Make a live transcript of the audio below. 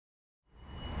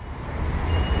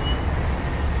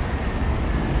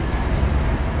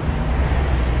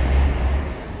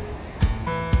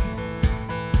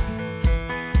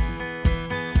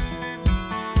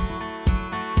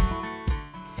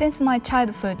Since my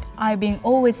childhood, I've been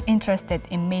always interested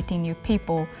in meeting new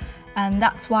people, and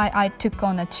that's why I took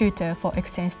on a tutor for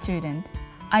exchange students.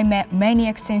 I met many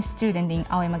exchange students in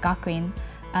AOGAKUJIN,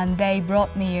 and they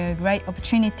brought me a great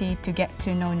opportunity to get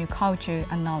to know new culture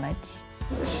and knowledge.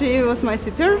 She was my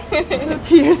tutor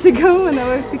 2 years ago when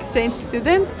I was exchange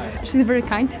student. She's very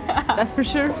kind, that's for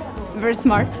sure. Very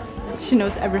smart. She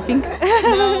knows everything.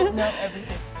 Know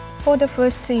everything. For the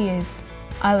first 2 years,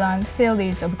 I learned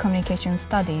theories of communication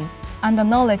studies, and the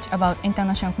knowledge about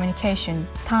international communication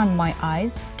turned my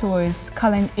eyes towards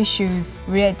current issues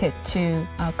related to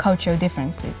cultural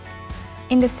differences.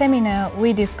 In the seminar,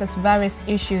 we discussed various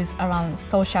issues around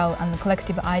social and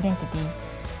collective identity,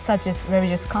 such as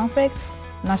religious conflicts,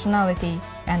 nationality,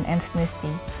 and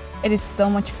ethnicity. It is so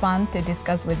much fun to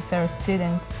discuss with fellow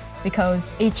students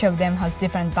because each of them has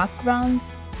different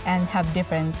backgrounds and have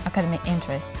different academic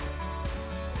interests.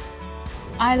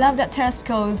 I love that terrace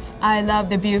because I love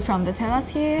the view from the terrace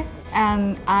here,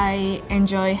 and I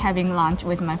enjoy having lunch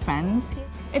with my friends.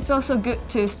 It's also good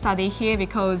to study here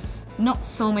because not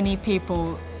so many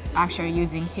people actually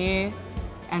using here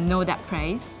and know that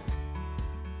place.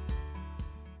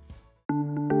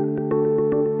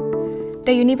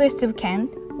 The University of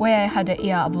Kent, where I had a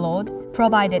year abroad,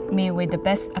 provided me with the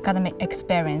best academic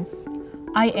experience.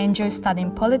 I enjoy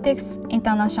studying politics,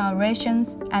 international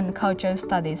relations, and cultural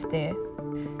studies there.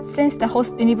 Since the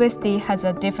host university has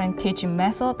a different teaching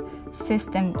method,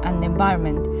 system, and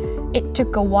environment, it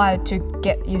took a while to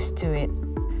get used to it.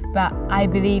 But I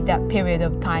believe that period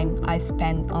of time I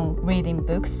spent on reading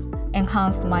books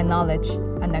enhanced my knowledge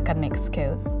and academic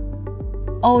skills.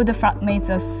 All the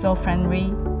flatmates are so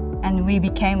friendly, and we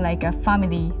became like a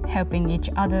family, helping each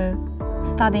other,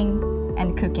 studying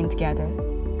and cooking together.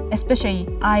 Especially,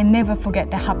 I never forget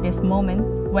the happiest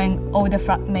moment when all the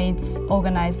flatmates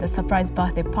organized a surprise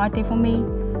birthday party for me.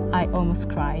 I almost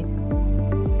cried.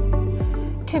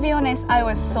 To be honest, I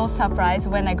was so surprised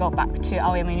when I got back to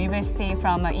AOGAKUJIN University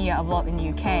from a year abroad in the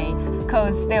UK,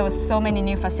 because there was so many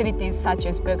new facilities such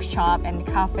as bookshop and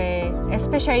cafe.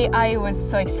 Especially, I was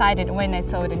so excited when I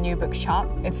saw the new bookshop.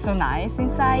 It's so nice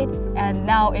inside, and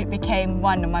now it became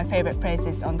one of my favorite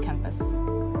places on campus.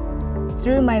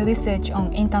 Through my research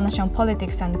on international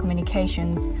politics and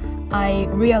communications, I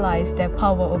realized the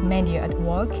power of media at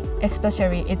work,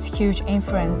 especially its huge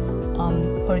influence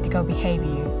on political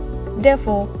behavior.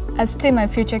 Therefore, as to my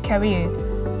future career,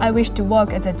 I wish to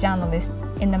work as a journalist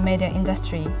in the media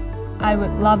industry. I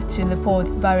would love to report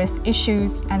various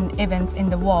issues and events in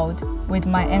the world with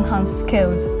my enhanced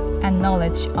skills and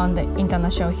knowledge on the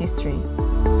international history.